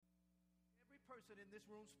person in this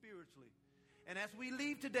room spiritually. And as we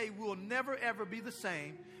leave today, we'll never, ever be the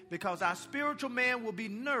same, because our spiritual man will be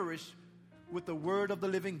nourished with the word of the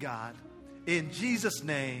living God. In Jesus'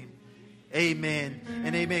 name, amen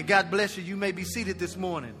and amen. God bless you. You may be seated this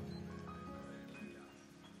morning.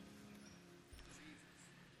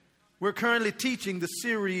 We're currently teaching the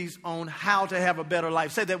series on how to have a better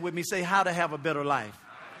life. Say that with me. Say, how to have a better life.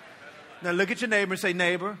 Now look at your neighbor and say,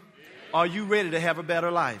 neighbor, are you ready to have a better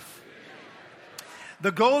life?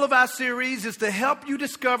 The goal of our series is to help you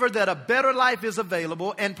discover that a better life is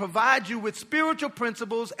available and provide you with spiritual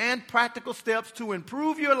principles and practical steps to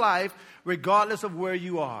improve your life regardless of where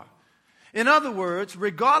you are. In other words,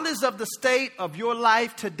 regardless of the state of your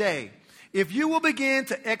life today, if you will begin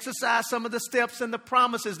to exercise some of the steps and the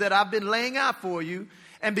promises that I've been laying out for you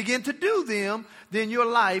and begin to do them, then your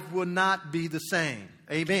life will not be the same.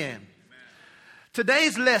 Amen.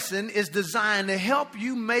 Today's lesson is designed to help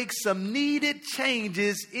you make some needed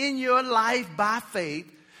changes in your life by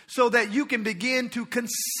faith so that you can begin to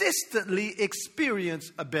consistently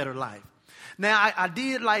experience a better life. Now, I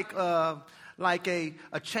did like a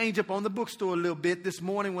change up on the bookstore a little bit this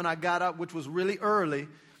morning when I got up, which was really early.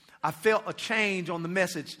 I felt a change on the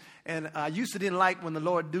message, and I used to didn't like when the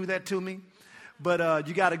Lord do that to me, but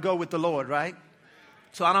you got to go with the Lord, right?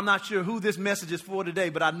 So I'm not sure who this message is for today,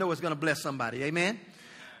 but I know it's going to bless somebody. Amen?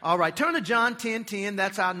 All right. Turn to John 10:10.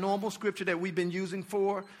 That's our normal scripture that we've been using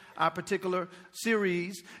for our particular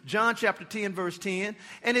series. John chapter 10, verse 10.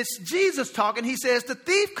 And it's Jesus talking. He says, the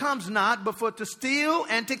thief comes not but for to steal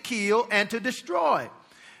and to kill and to destroy.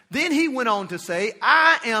 Then he went on to say,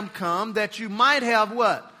 I am come that you might have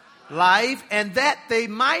what? Life, and that they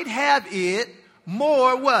might have it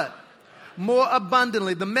more what? More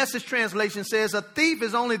abundantly. The Message translation says, a thief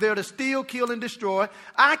is only there to steal, kill, and destroy.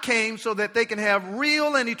 I came so that they can have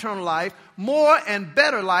real and eternal life, more and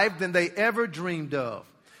better life than they ever dreamed of.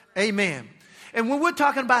 Amen. And when we're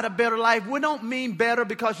talking about a better life, we don't mean better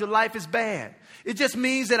because your life is bad. It just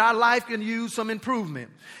means that our life can use some improvement.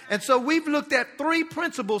 And so we've looked at 3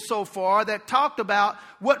 principles so far that talked about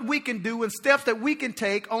what we can do and steps that we can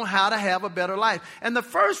take on how to have a better life. And the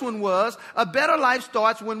first one was a better life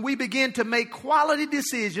starts when we begin to make quality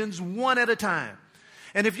decisions one at a time.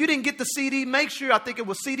 And if you didn't get the CD, make sure, I think it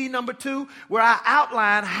was CD number 2, where I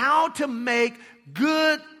outline how to make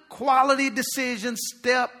good quality decisions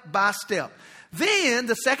step by step. Then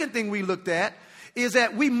the second thing we looked at is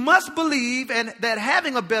that we must believe and that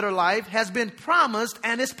having a better life has been promised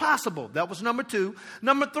and is possible. That was number 2.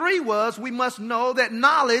 Number 3 was we must know that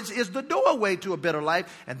knowledge is the doorway to a better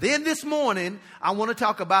life. And then this morning, I want to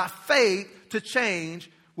talk about faith to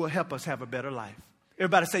change will help us have a better life.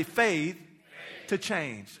 Everybody say faith to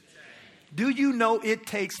change. Do you know it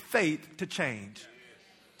takes faith to change?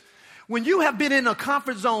 When you have been in a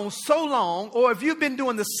comfort zone so long, or if you've been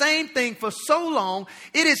doing the same thing for so long,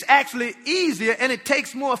 it is actually easier and it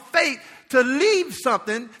takes more faith to leave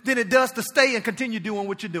something than it does to stay and continue doing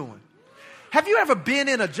what you're doing. Have you ever been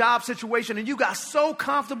in a job situation and you got so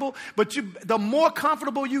comfortable, but the more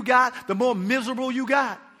comfortable you got, the more miserable you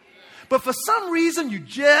got? But for some reason, you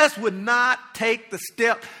just would not take the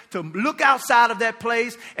step to look outside of that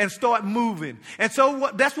place and start moving. And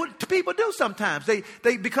so that's what people do sometimes.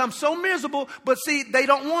 They become so miserable, but see, they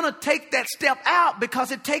don't want to take that step out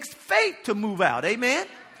because it takes faith to move out. Amen?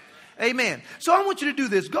 Amen. So I want you to do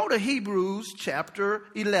this. Go to Hebrews chapter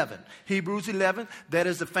 11. Hebrews 11, that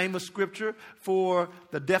is the famous scripture for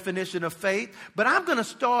the definition of faith. But I'm going to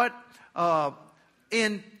start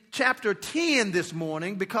in chapter 10 this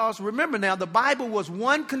morning, because remember now, the Bible was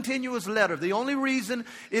one continuous letter. The only reason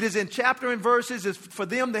it is in chapter and verses is for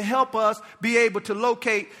them to help us be able to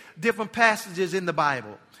locate different passages in the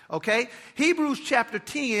Bible. Okay? Hebrews chapter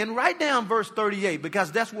 10, write down verse 38,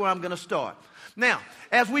 because that's where I'm going to start. Now,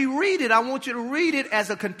 as we read it, I want you to read it as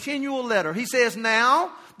a continual letter. He says,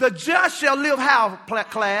 now, the just shall live how,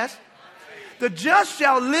 class? The just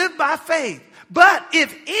shall live by faith. But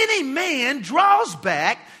if any man draws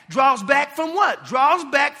back from what? Draws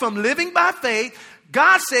back from living by faith.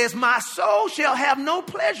 God says, my soul shall have no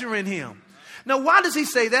pleasure in him. Now, why does he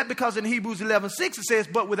say that? Because in Hebrews 11:6 it says,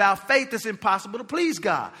 but without faith it's impossible to please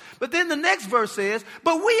God. But then the next verse says,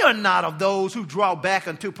 but we are not of those who draw back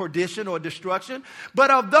unto perdition or destruction,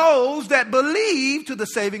 but of those that believe to the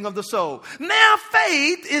saving of the soul. Now,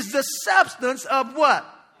 faith is the substance of what?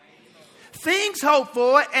 Things hoped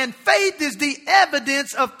for, and faith is the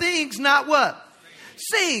evidence of things not what?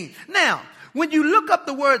 Seen. Now, when you look up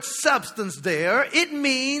the word substance there, it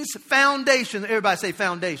means foundation. Everybody say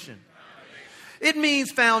foundation. It means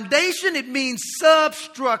foundation. It means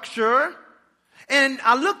substructure. And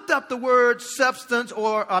I looked up the word substance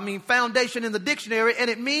foundation in the dictionary, and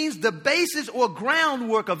it means the basis or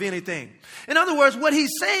groundwork of anything. In other words, what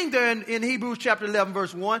he's saying there in Hebrews chapter 11,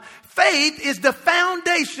 verse 1, faith is the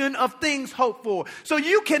foundation of things hoped for. So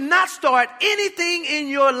you cannot start anything in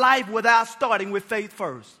your life without starting with faith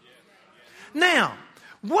first. Now,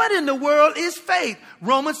 what in the world is faith?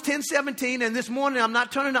 Romans 10:17, and this morning I'm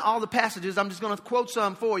not turning to all the passages, I'm just going to quote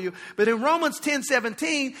some for you. But in Romans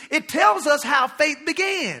 10:17, it tells us how faith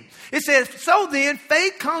began. It says, so then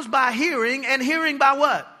faith comes by hearing, and hearing by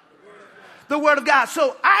what? The Word of God.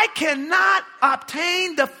 So I cannot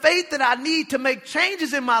obtain the faith that I need to make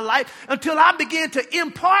changes in my life until I begin to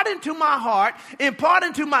impart into my heart, impart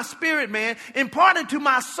into my spirit man, impart into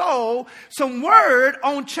my soul some word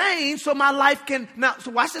on change so my life can, now,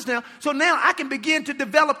 so watch this now. So now I can begin to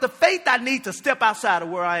develop the faith I need to step outside of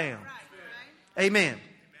where I am. Amen.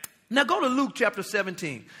 Now go to Luke chapter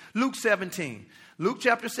 17. Luke 17. Luke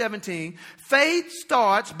chapter 17, faith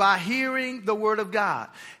starts by hearing the word of God.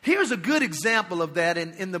 Here's a good example of that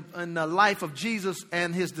in the life of Jesus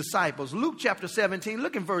and his disciples. Luke chapter 17,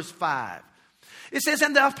 look in verse 5. It says,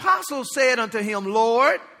 and the apostles said unto him,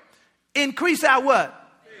 Lord, increase our what?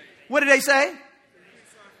 Faith. What did they say?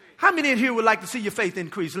 How many in here would like to see your faith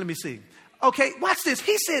increase? Let me see. Okay, watch this.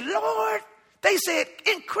 He said, Lord, they said,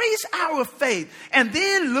 increase our faith. And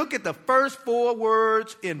then look at the first 4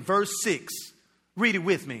 words in verse 6. Read it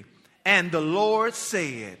with me. And the Lord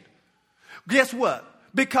said, guess what?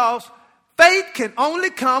 Because faith can only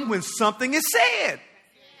come when something is said.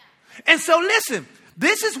 And so listen,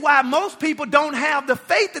 this is why most people don't have the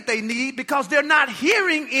faith that they need, because they're not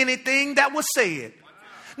hearing anything that was said.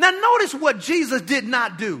 Now notice what Jesus did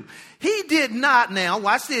not do. He did not, now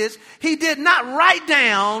watch this, he did not write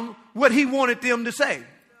down what he wanted them to say.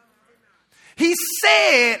 He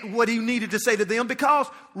said what he needed to say to them, because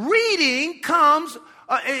reading comes,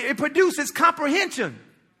 it produces comprehension.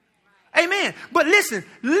 Amen. But listen,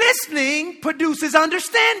 listening produces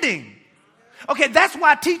understanding. Okay, that's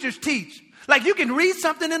why teachers teach. Like you can read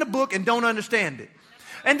something in a book and don't understand it.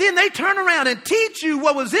 And then they turn around and teach you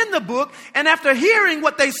what was in the book. And after hearing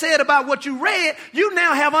what they said about what you read, you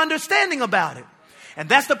now have understanding about it. And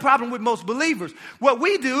that's the problem with most believers. What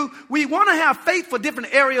we do, we want to have faith for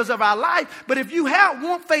different areas of our life. But if you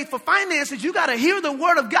want faith for finances, you got to hear the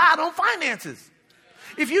word of God on finances.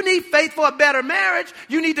 If you need faith for a better marriage,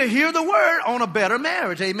 you need to hear the word on a better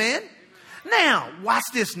marriage. Amen. Now, watch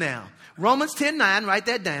this now. Romans 10:9, write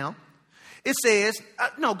that down. It says,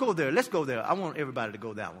 no, go there. Let's go there. I want everybody to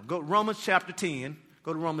go that one. Go to Romans chapter 10.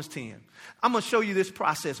 Go to Romans 10. I'm going to show you this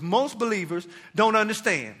process. Most believers don't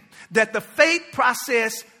understand that the faith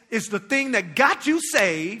process is the thing that got you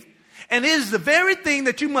saved, and it is the very thing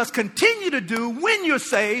that you must continue to do when you're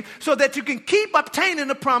saved so that you can keep obtaining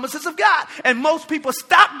the promises of God. And most people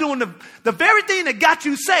stop doing the very thing that got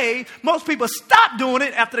you saved. Most people stop doing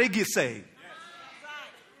it after they get saved.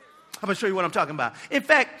 I'm going to show you what I'm talking about. In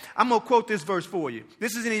fact, I'm going to quote this verse for you.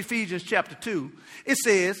 This is in Ephesians chapter 2. It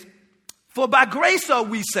says, for by grace are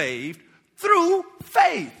we saved through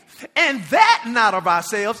faith, and that not of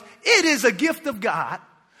ourselves. It is a gift of God,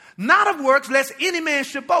 not of works, lest any man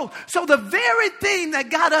should boast. So the very thing that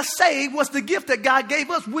got us saved was the gift that God gave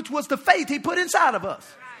us, which was the faith he put inside of us.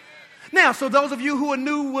 Now, so those of you who are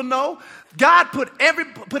new will know, God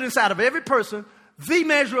put inside of every person the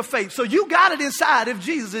measure of faith. So you got it inside if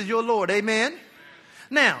Jesus is your Lord. Amen.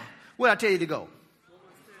 Now, where I tell you to go?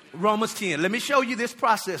 Romans 10. Let me show you this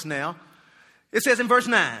process now. It says in verse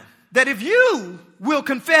 9 that if you will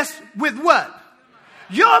confess with what?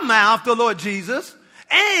 Your mouth the Lord Jesus,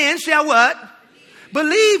 and shall what?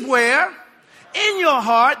 Believe where? In your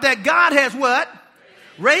heart that God has what?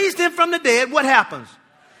 Raised him from the dead. What happens?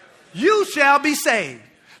 You shall be saved.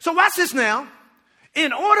 So watch this now.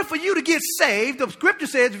 In order for you to get saved, the scripture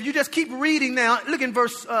says, if you just keep reading now, look in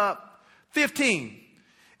verse 15.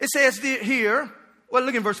 It says here, well,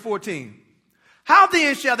 look in verse 14. How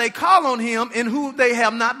then shall they call on him in whom they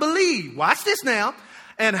have not believed? Watch this now.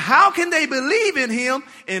 And how can they believe in him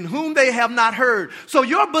in whom they have not heard? So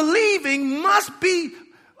your believing must be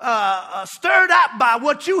stirred up by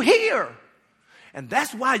what you hear. And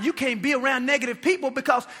that's why you can't be around negative people,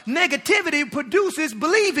 because negativity produces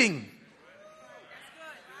believing.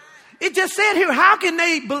 It just said here, how can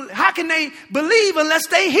they believe unless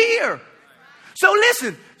they hear? So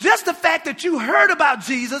listen, just the fact that you heard about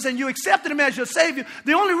Jesus and you accepted him as your Savior,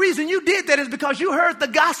 the only reason you did that is because you heard the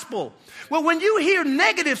gospel. Well, when you hear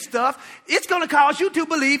negative stuff, it's going to cause you to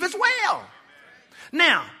believe as well.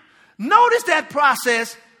 Now, notice that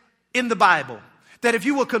process in the Bible. That if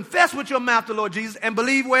you will confess with your mouth the Lord Jesus and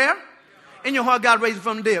believe where? In your heart, God raised him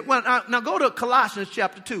from the dead. Well, now go to Colossians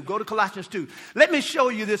chapter 2. Go to Colossians 2. Let me show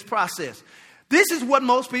you this process. This is what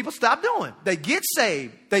most people stop doing. They get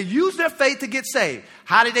saved. They use their faith to get saved.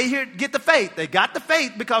 How did they get the faith? They got the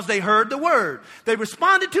faith because they heard the word. They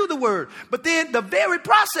responded to the word. But then the very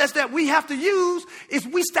process that we have to use is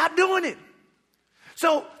we stop doing it.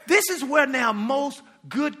 So this is where now most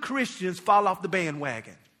good Christians fall off the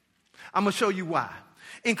bandwagon. I'm going to show you why.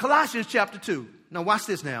 In Colossians chapter 2. Now watch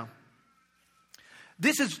this now.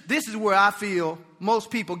 This is where I feel most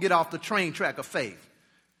people get off the train track of faith.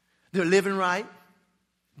 They're living right.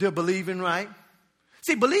 They're believing right.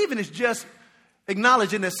 See, believing is just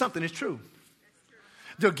acknowledging that something is true.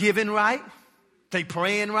 They're giving right. They're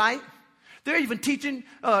praying right. They're even treating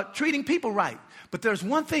people right. But there's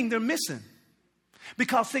one thing they're missing.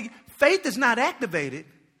 Because, see, faith is not activated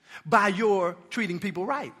by your treating people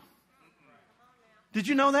right. Did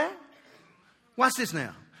you know that? Watch this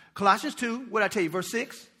now. Colossians 2, what did I tell you, verse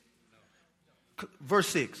 6? Verse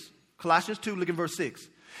 6. Colossians 2, look at verse 6.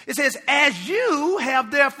 It says, as you have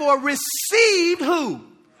therefore received who?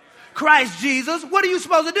 Christ Jesus. What are you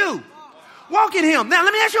supposed to do? Walk in him. Now,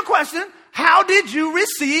 let me ask you a question. How did you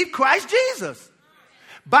receive Christ Jesus?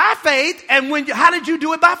 By faith. And how did you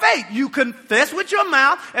do it by faith? You confess with your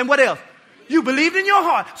mouth. And what else? You believed in your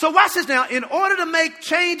heart. So watch this now. In order to make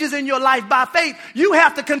changes in your life by faith, you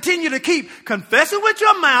have to continue to keep confessing with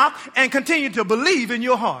your mouth and continue to believe in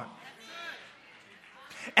your heart.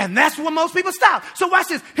 And that's where most people stop. So watch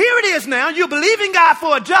this. Here it is now. You believe in God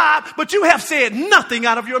for a job, but you have said nothing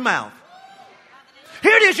out of your mouth.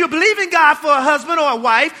 Here it is. You believe in God for a husband or a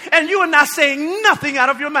wife, and you are not saying nothing out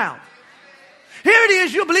of your mouth. Here it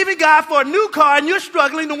is. You believe in God for a new car, and you're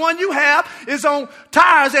struggling. The one you have is on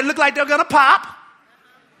tires that look like they're going to pop.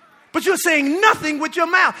 But you're saying nothing with your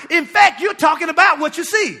mouth. In fact, you're talking about what you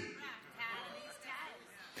see.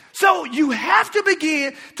 So you have to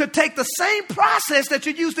begin to take the same process that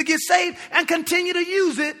you used to get saved and continue to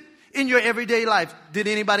use it in your everyday life. Did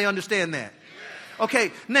anybody understand that?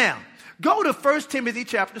 Okay, now go to 1 Timothy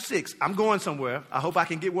chapter 6. I'm going somewhere. I hope I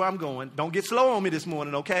can get where I'm going. Don't get slow on me this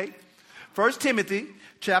morning, okay? 1 Timothy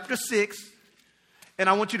chapter 6, and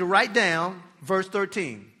I want you to write down verse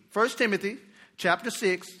 13. 1 Timothy chapter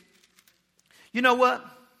 6. You know what?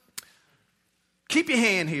 Keep your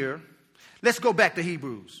hand here. Let's go back to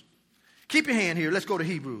Hebrews. Keep your hand here. Let's go to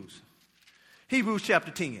Hebrews. Hebrews chapter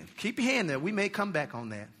 10. Keep your hand there. We may come back on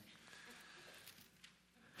that.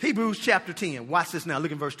 Hebrews chapter 10. Watch this now.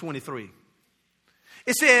 Look at verse 23.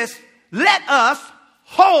 It says, let us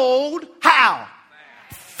hold how?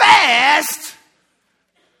 Fast.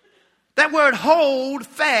 That word hold,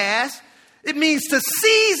 fast, it means to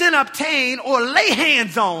seize and obtain or lay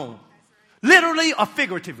hands on. Literally or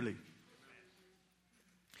figuratively.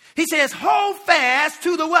 He says, hold fast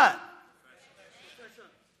to the what?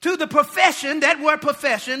 To the profession. That word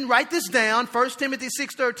profession, write this down. 1 Timothy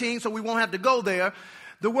 6:13, so we won't have to go there.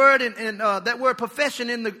 The word that word profession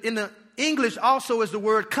in the English also is the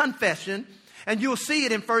word confession. And you'll see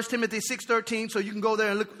it in 1 Timothy 6:13, so you can go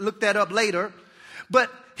there and look that up later.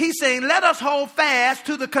 But he's saying, let us hold fast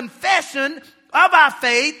to the confession of our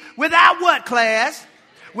faith without what, class?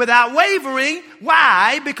 Without wavering.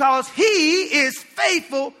 Why? Because he is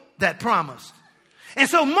faithful that promised. And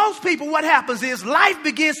so most people, what happens is life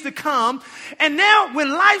begins to come. And now when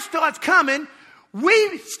life starts coming,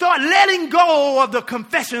 we start letting go of the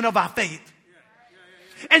confession of our faith.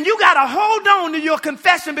 And you got to hold on to your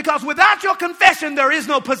confession, because without your confession, there is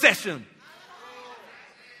no possession.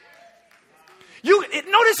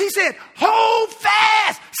 Notice he said, hold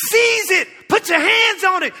fast, seize it, put your hands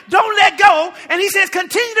on it, don't let go. And he says,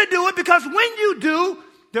 continue to do it, because when you do,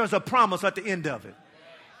 there's a promise at the end of it.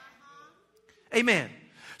 Amen.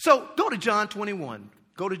 So go to John 21.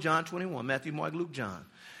 Go to John 21, Matthew, Mark, Luke, John.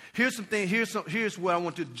 Here's where I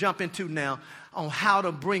want to jump into now on how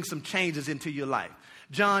to bring some changes into your life.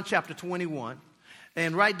 John chapter 21,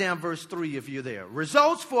 and write down verse 3 if you're there.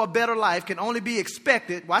 Results for a better life can only be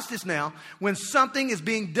expected, watch this now, when something is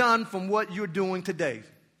being done from what you're doing today.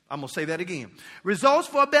 I'm going to say that again. Results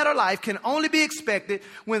for a better life can only be expected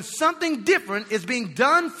when something different is being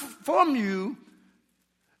done from you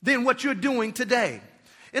than what you're doing today.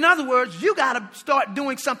 In other words, you got to start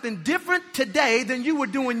doing something different today than you were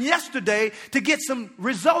doing yesterday to get some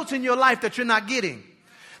results in your life that you're not getting.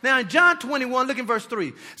 Now in John 21, look in verse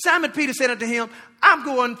 3. Simon Peter said unto him, I'm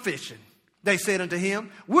going fishing. They said unto him,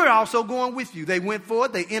 we're also going with you. They went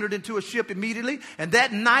forward. They entered into a ship immediately. And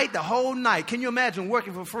that night, the whole night, can you imagine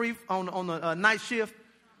working for free on a night shift?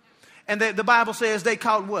 And the Bible says they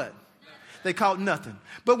caught what? They caught nothing.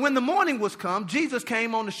 But when the morning was come, Jesus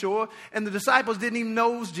came on the shore, and the disciples didn't even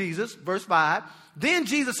know it was Jesus. Verse 5. Then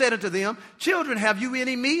Jesus said unto them, children, have you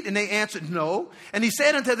any meat? And they answered, no. And he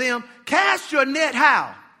said unto them, cast your net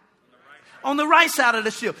how? On the right side of the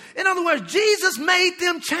ship. In other words, Jesus made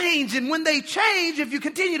them change. And when they change, if you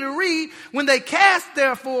continue to read, when they cast,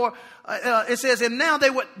 therefore, it says, and now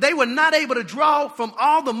they were not able to draw from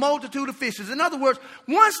all the multitude of fishes. In other words,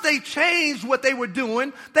 once they changed what they were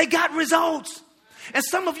doing, they got results. And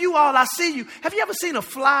some of you all, I see you. Have you ever seen a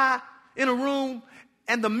fly in a room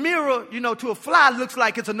and the mirror, to a fly looks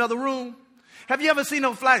like it's another room? Have you ever seen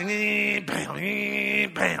a fly? Bam,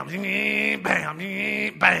 bam,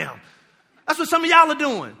 bam, bam. That's what some of y'all are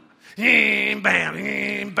doing. Bam,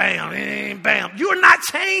 bam, bam. You're not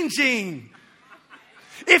changing.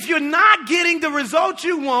 If you're not getting the results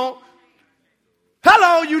you want,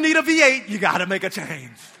 hello, you need a V8. You got to make a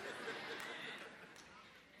change.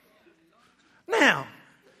 Now,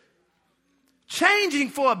 changing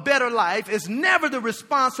for a better life is never the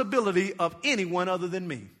responsibility of anyone other than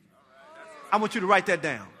me. I want you to write that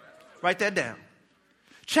down. Write that down.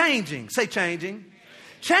 Changing. Say changing.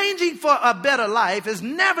 Changing for a better life is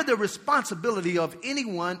never the responsibility of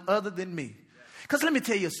anyone other than me. Because let me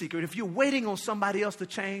tell you a secret. If you're waiting on somebody else to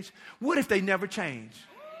change, what if they never change?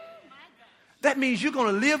 That means you're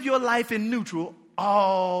going to live your life in neutral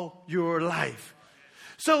all your life.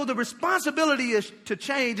 So the responsibility is to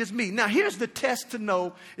change is me. Now, here's the test to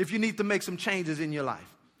know if you need to make some changes in your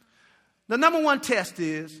life. The number one test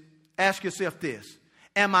is, ask yourself this.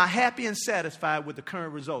 Am I happy and satisfied with the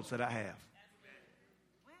current results that I have?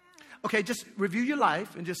 Okay, just review your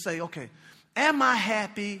life and just say, okay, am I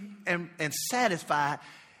happy and satisfied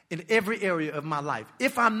in every area of my life?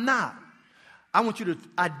 If I'm not, I want you to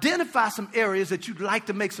identify some areas that you'd like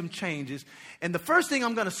to make some changes. And the first thing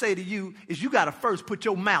I'm going to say to you is you got to first put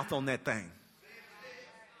your mouth on that thing.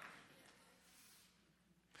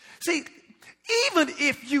 See, even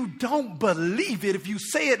if you don't believe it, if you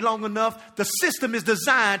say it long enough, the system is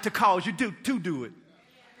designed to cause you to do it.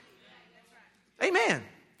 Amen.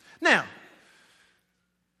 Now,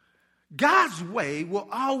 God's way will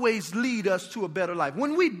always lead us to a better life.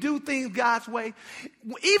 When we do things God's way,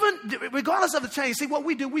 even regardless of the change, see what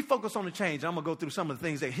we do, we focus on the change. I'm going to go through some of the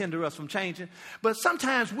things that hinder us from changing. But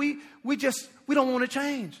sometimes we don't want to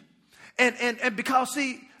change. And because,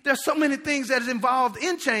 see, there's so many things that is involved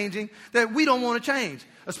in changing that we don't want to change,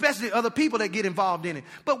 especially other people that get involved in it.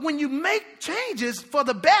 But when you make changes for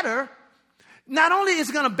the better, not only is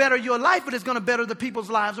it going to better your life, but it's going to better the people's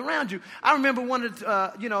lives around you. I remember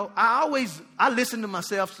I listen to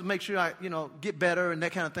myself to make sure I, get better and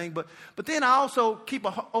that kind of thing. But then I also keep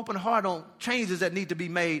an open heart on changes that need to be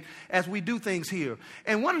made as we do things here.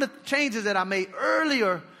 And one of the changes that I made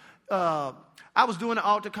earlier, I was doing an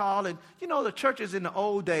altar call, and the churches in the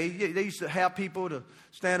old days, they used to have people to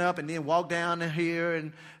stand up and then walk down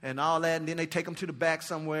here and all that, and then they take them to the back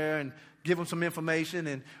somewhere and give them some information.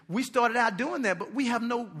 And we started out doing that, but we have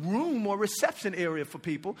no room or reception area for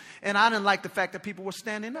people. And I didn't like the fact that people were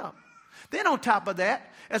standing up. Then on top of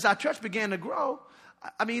that, as our church began to grow,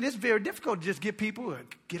 it's very difficult to just get people,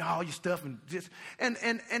 get all your stuff and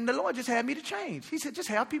and the Lord just had me to change. He said, just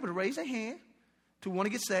have people to raise their hand to want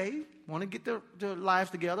to get saved, want to get their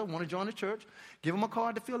lives together, want to join the church, give them a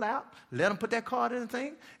card to fill out, let them put that card in the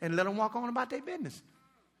thing, and let them walk on about their business.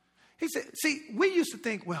 He said, see, we used to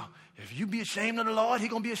think, well, if you be ashamed of the Lord, he's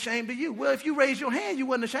going to be ashamed of you. Well, if you raised your hand, you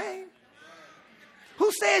wasn't ashamed.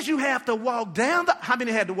 Who says you have to walk down how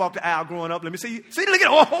many had to walk the aisle growing up? Let me see. See, look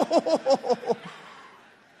at it.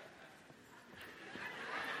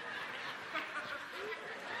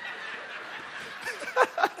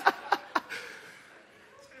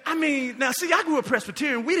 Now, see, I grew up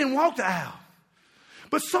Presbyterian. We didn't walk the aisle.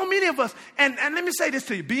 But so many of us, and let me say this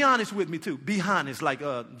to you. Be honest with me, too. Be honest, like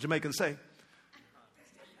Jamaicans say.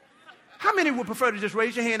 How many would prefer to just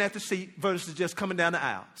raise your hand at the seat versus just coming down the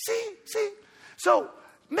aisle? See? So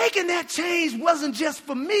making that change wasn't just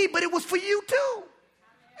for me, but it was for you, too.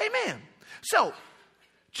 Amen. So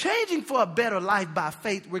changing for a better life by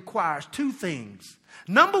faith requires two things.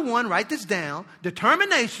 Number one, write this down,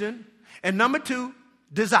 determination. And number two,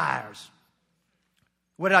 desires.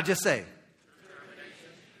 What did I just say?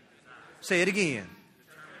 Say it again.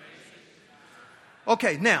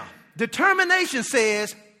 Okay, now, determination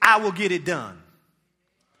says, I will get it done.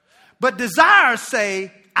 But desires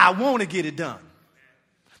say, I want to get it done.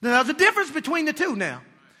 Now, there's a difference between the two now.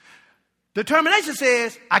 Determination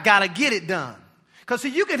says, I got to get it done. Because, see,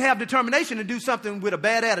 you can have determination to do something with a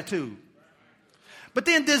bad attitude. But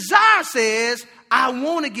then desire says, I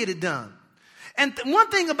want to get it done. And one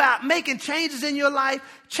thing about making changes in your life,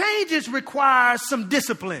 changes require some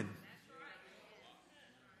discipline.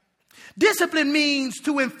 Discipline means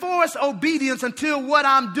to enforce obedience until what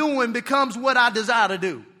I'm doing becomes what I desire to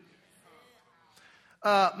do.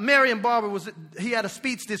 Marion Barber, he had a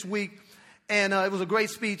speech this week, and it was a great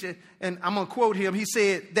speech, and I'm going to quote him. He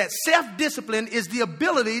said that self-discipline is the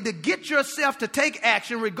ability to get yourself to take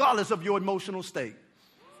action regardless of your emotional state.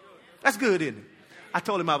 That's good, isn't it? I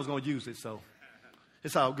told him I was going to use it, so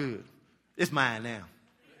it's all good. It's mine now.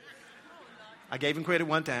 I gave him credit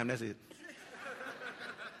one time, that's it.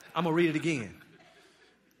 I'm going to read it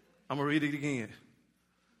again.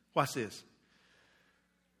 Watch this.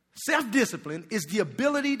 Self-discipline is the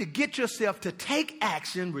ability to get yourself to take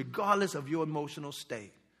action regardless of your emotional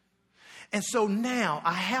state. And so now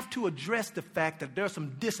I have to address the fact that there are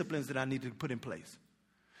some disciplines that I need to put in place.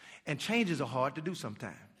 And changes are hard to do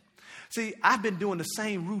sometimes. See, I've been doing the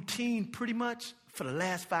same routine pretty much for the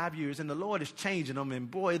last 5 years, and the Lord is changing them,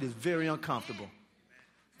 and boy, it is very uncomfortable.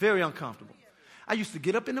 Very uncomfortable. I used to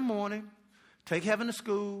get up in the morning, take Heaven to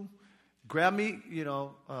school, grab me,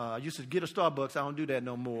 I used to get a Starbucks. I don't do that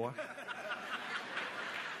no more.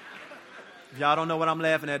 If y'all don't know what I'm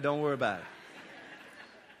laughing at, don't worry about it.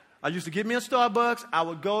 I used to get me a Starbucks. I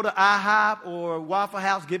would go to IHOP or Waffle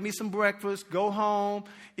House, get me some breakfast, go home,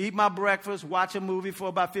 eat my breakfast, watch a movie for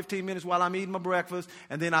about 15 minutes while I'm eating my breakfast,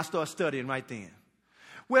 and then I start studying right then.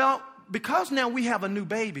 Well, because now we have a new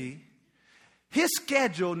baby, his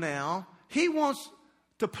schedule now, he wants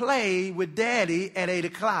to play with Daddy at 8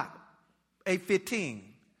 o'clock, 8:15.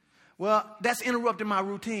 Well, that's interrupting my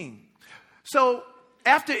routine. So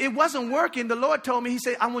after it wasn't working, the Lord told me, he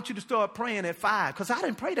said, I want you to start praying at 5. Because I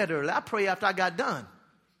didn't pray that early. I prayed after I got done.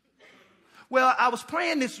 Well, I was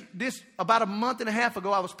praying this about a month and a half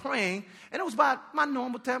ago. I was praying, and it was about my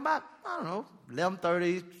normal time, about,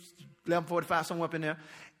 11:30, 11:45, somewhere up in there.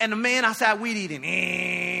 And the man outside weed eating.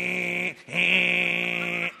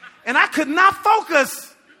 And I could not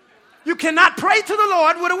focus. You cannot pray to the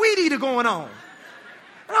Lord with a weed eater going on.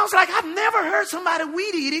 And I was like, I've never heard somebody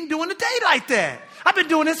weed eating during the day like that. I've been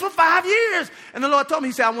doing this for 5 years. And the Lord told me,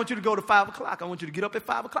 he said, I want you to go to 5 o'clock. I want you to get up at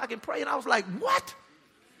 5 o'clock and pray. And I was like, what?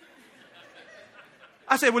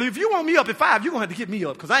 I said, well, if you want me up at 5, you're going to have to get me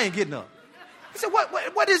up because I ain't getting up. He said,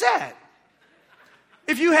 what is that?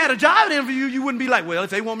 If you had a job interview, you wouldn't be like, well, if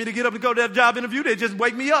they want me to get up and go to that job interview, they just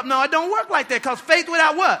wake me up. No, it don't work like that because faith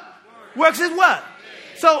without what? Works is what?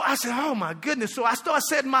 So I said, oh, my goodness. So I started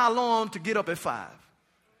setting my alarm to get up at 5.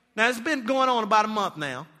 Now, it's been going on about a month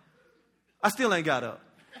now. I still ain't got up.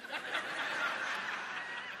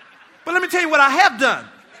 But let me tell you what I have done.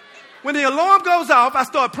 When the alarm goes off, I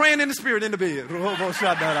start praying in the spirit in the bed.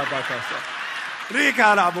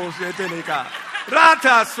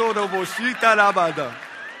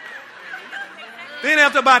 Then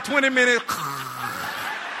after about 20 minutes,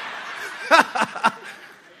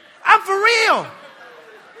 I'm for real.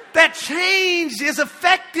 That change is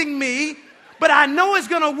affecting me, but I know it's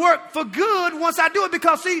going to work for good once I do it.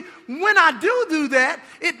 Because, see, when I do that,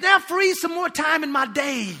 it now frees some more time in my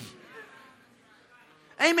day.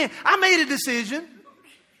 Amen. I made a decision.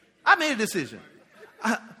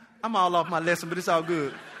 I'm all off my lesson, but it's all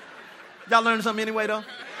good. Y'all learning something anyway, though?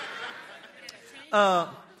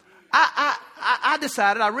 I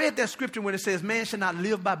decided, I read that scripture when it says, man shall not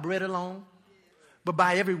live by bread alone, but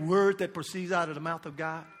by every word that proceeds out of the mouth of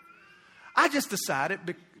God. I just decided,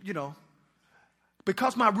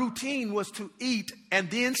 because my routine was to eat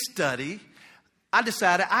and then study, I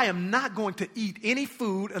decided I am not going to eat any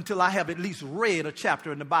food until I have at least read a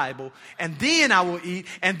chapter in the Bible, and then I will eat,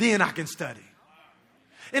 and then I can study.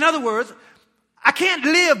 In other words, I can't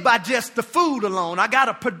live by just the food alone. I got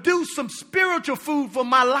to produce some spiritual food for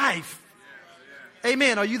my life.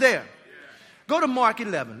 Amen. Are you there? Go to Mark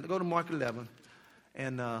 11. Go to Mark 11.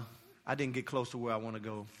 And I didn't get close to where I want to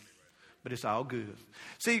go, but it's all good.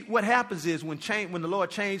 See, what happens is when the Lord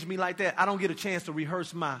changed me like that, I don't get a chance to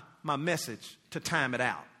rehearse my message to time it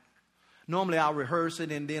out. Normally I'll rehearse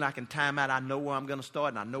it and then I can time out. I know where I'm going to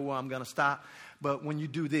start and I know where I'm going to stop. But when you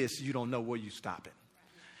do this, you don't know where you stop it.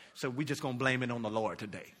 So we're just going to blame it on the Lord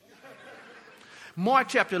today. Mark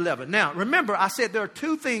chapter 11. Now, remember, I said there are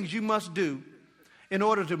two things you must do in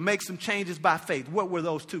order to make some changes by faith. What were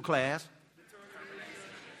those two, class?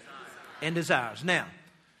 And desires. Now,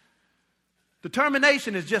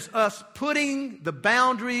 determination is just us putting the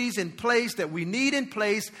boundaries in place that we need in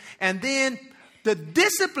place, and then the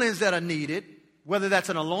disciplines that are needed, whether that's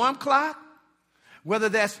an alarm clock, whether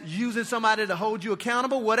that's using somebody to hold you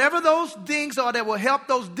accountable, whatever those things are that will help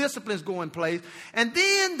those disciplines go in place. And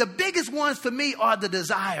then the biggest ones to me are the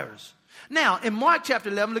desires. Now, in Mark chapter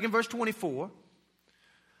 11, look in verse 24.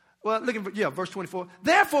 Well, verse 24.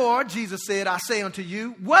 Therefore, Jesus said, I say unto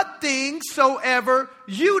you, what things soever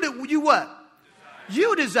you what?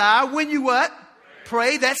 You desire when you what?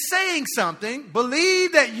 Pray. That's saying something.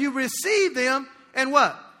 Believe that you receive them and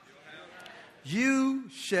what? You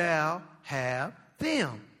shall have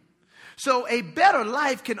them. So a better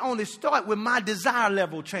life can only start when my desire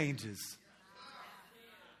level changes.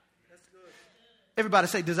 Everybody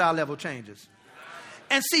say desire level changes.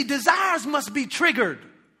 And see, desires must be triggered.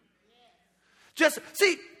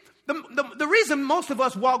 The reason most of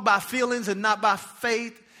us walk by feelings and not by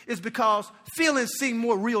faith is because feelings seem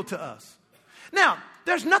more real to us. Now,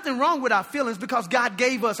 there's nothing wrong with our feelings because God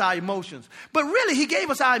gave us our emotions. But really, he gave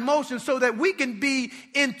us our emotions so that we can be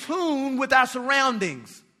in tune with our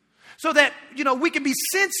surroundings. So that, we can be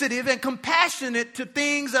sensitive and compassionate to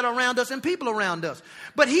things that are around us and people around us.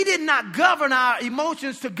 But he did not govern our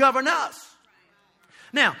emotions to govern us.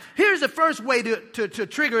 Now, here's the first way to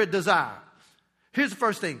trigger a desire. Here's the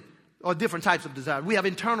first thing, or different types of desires. We have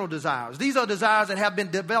internal desires. These are desires that have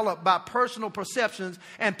been developed by personal perceptions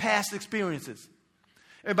and past experiences.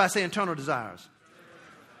 Everybody say internal desires.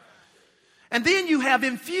 And then you have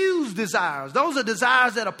infused desires. Those are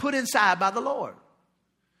desires that are put inside by the Lord.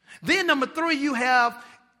 Then number 3, you have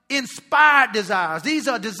inspired desires. These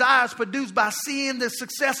are desires produced by seeing the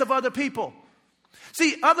success of other people.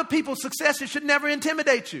 See, other people's successes should never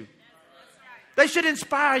intimidate you. They should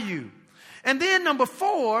inspire you. And then number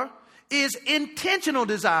 4 is intentional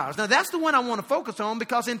desires. Now that's the one I want to focus on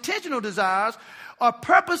because intentional desires are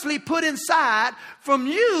purposely put inside from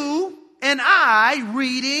you and I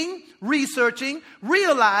reading, researching,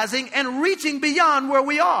 realizing, and reaching beyond where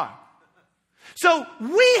we are. So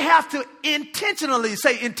we have to intentionally,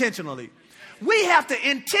 say intentionally. We have to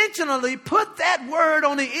intentionally put that word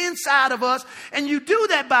on the inside of us. And you do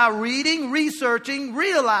that by reading, researching,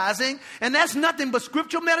 realizing. And that's nothing but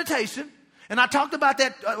scriptural meditation. And I talked about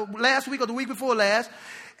that last week or the week before last.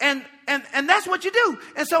 And that's what you do.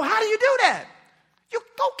 And so how do you do that? You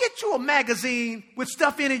go get you a magazine with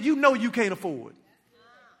stuff in it you know you can't afford.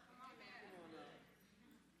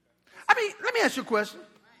 I mean, let me ask you a question.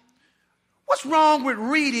 What's wrong with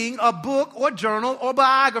reading a book or journal or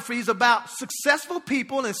biographies about successful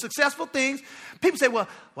people and successful things? People say, well,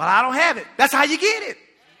 I don't have it. That's how you get it.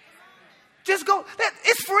 Just go.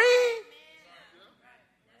 It's free.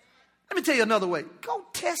 Let me tell you another way. Go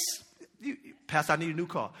test. Pastor, I need a new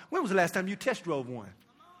car. When was the last time you test drove one?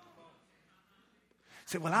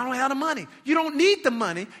 Say, well, I don't have the money. You don't need the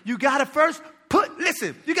money. You got to first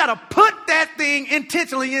you got to put that thing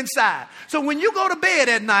intentionally inside. So when you go to bed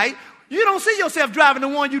at night, you don't see yourself driving the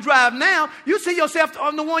one you drive now. You see yourself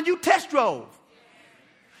on the one you test drove.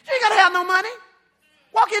 You ain't got to have no money.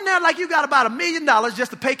 Walk in there like you got about $1 million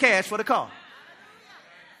just to pay cash for the car.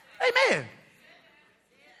 Amen.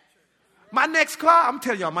 My next car, I'm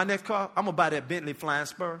telling y'all, I'm going to buy that Bentley Flying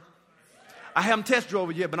Spur. I haven't test drove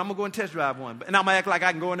it yet, but I'm going to go and test drive one. And I'm going to act like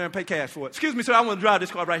I can go in there and pay cash for it. Excuse me, sir, I want to drive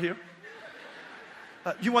this car right here.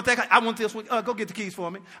 You want that car? I want this one. Go get the keys for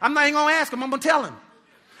me. I'm not even going to ask him. I'm going to tell him.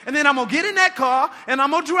 And then I'm going to get in that car and I'm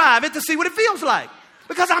going to drive it to see what it feels like.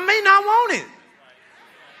 Because I may not want it.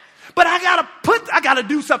 But I got to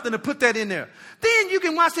do something to put that in there. Then you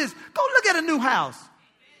can watch this. Go look at a new house.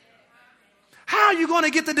 How are you going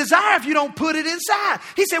to get the desire if you don't put it inside?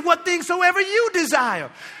 He said, what things soever you desire.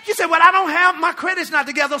 You said, well, I don't have, my credit's not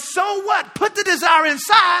together. So what? Put the desire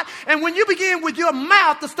inside. And when you begin with your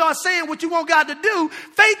mouth to start saying what you want God to do,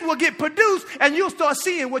 faith will get produced and you'll start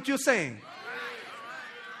seeing what you're saying.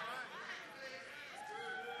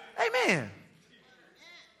 Amen.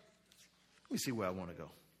 Let me see where I want to go.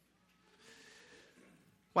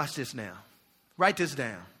 Watch this now. Write this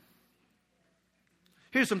down.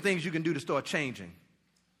 Here's some things you can do to start changing.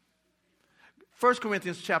 1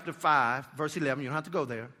 Corinthians chapter 5, verse 11. You don't have to go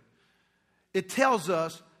there. It tells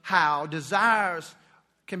us how desires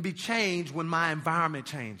can be changed when my environment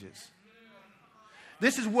changes.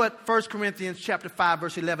 This is what 1 Corinthians chapter 5,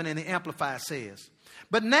 verse 11 in the Amplified says.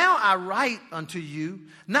 But now I write unto you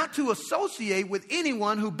not to associate with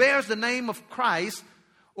anyone who bears the name of Christ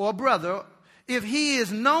or a brother, if he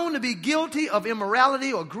is known to be guilty of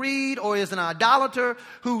immorality or greed, or is an idolater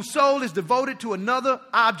whose soul is devoted to another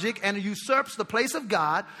object and usurps the place of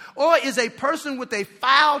God, or is a person with a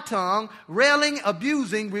foul tongue, railing,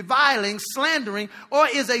 abusing, reviling, slandering, or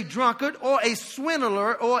is a drunkard or a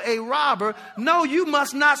swindler or a robber, no, you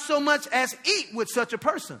must not so much as eat with such a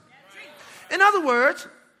person. In other words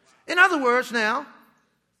now,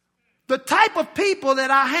 the type of people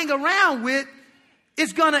that I hang around with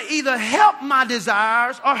is going to either help my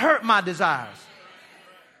desires or hurt my desires.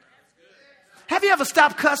 Have you ever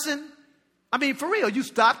stopped cussing? I mean, for real, you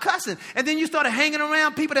stop cussing. And then you started hanging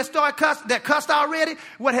around people that cussed already.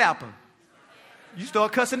 What happened? You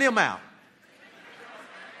start cussing them out.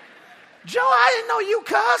 Joe, I didn't know you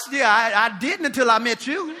cussed. Yeah, I didn't until I met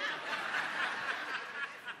you.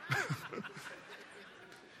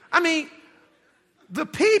 I mean, the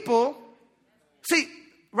people, see,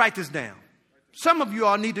 write this down. Some of you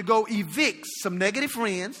all need to go evict some negative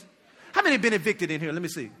friends. How many have been evicted in here? Let me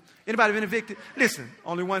see. Anybody been evicted? Listen,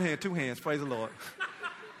 only one hand, two hands. Praise the Lord.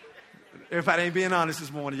 Everybody ain't being honest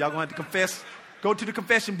this morning. Y'all going to have to confess. Go to the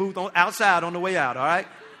confession booth outside on the way out, all right?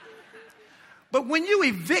 But when you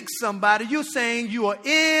evict somebody, you're saying you are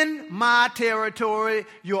in my territory.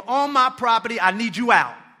 You're on my property. I need you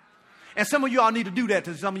out. And some of y'all need to do that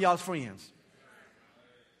to some of y'all's friends.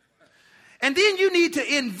 And then you need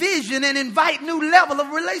to envision and invite new level of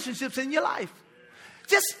relationships in your life.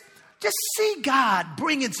 Just see God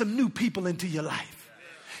bringing some new people into your life.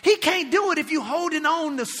 He can't do it if you're holding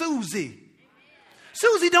on to Susie.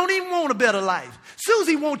 Susie don't even want a better life.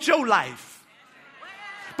 Susie wants your life.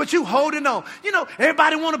 But you holding on. You know,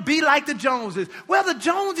 everybody want to be like the Joneses. Well, the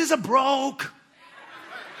Joneses are broke.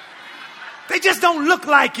 They just don't look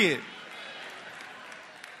like it.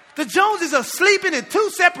 The Joneses are sleeping in two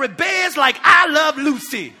separate beds like I Love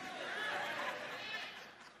Lucy.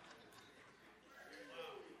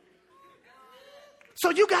 So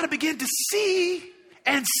you got to begin to see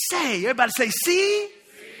and say. Everybody say see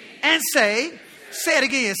and say. Say it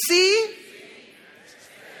again. See.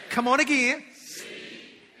 Come on again.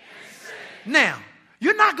 Now,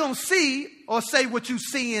 you're not going to see or say what you're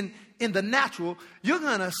seeing in the natural. You're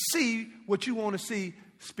going to see what you want to see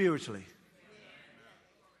spiritually. You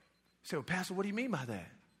say, well, Pastor, what do you mean by that?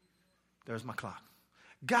 There's my clock.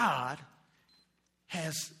 God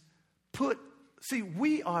has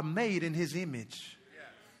we are made in his image.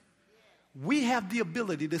 We have the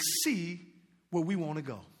ability to see where we want to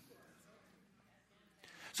go.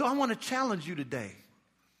 So I want to challenge you today.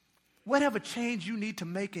 Whatever change you need to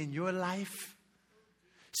make in your life,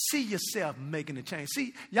 see yourself making a change.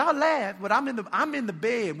 See, y'all laugh, but I'm in the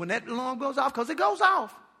bed when that alarm goes off, because it goes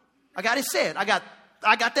off. I got it set. I got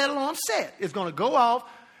that alarm set. It's going to go off.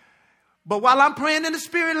 But while I'm praying in the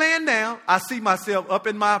spirit laying down, I see myself up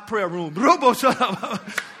in my prayer room.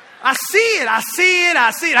 I see it.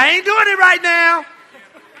 I ain't doing it right now.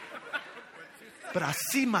 But I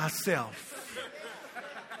see myself.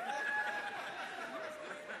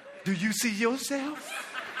 Do you see yourself?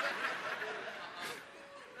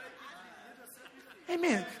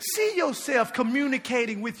 Amen. See yourself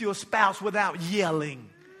communicating with your spouse without yelling.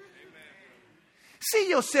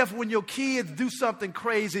 See yourself when your kids do something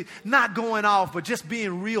crazy, not going off, but just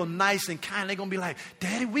being real nice and kind. They're going to be like,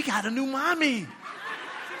 Daddy, we got a new mommy.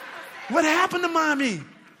 What happened to mommy?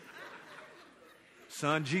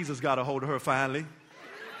 Son, Jesus got a hold of her finally.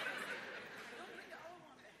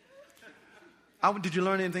 Did you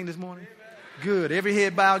learn anything this morning? Good. Every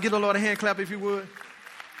head bowed. Give the Lord a hand clap if you would.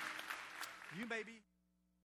 You may be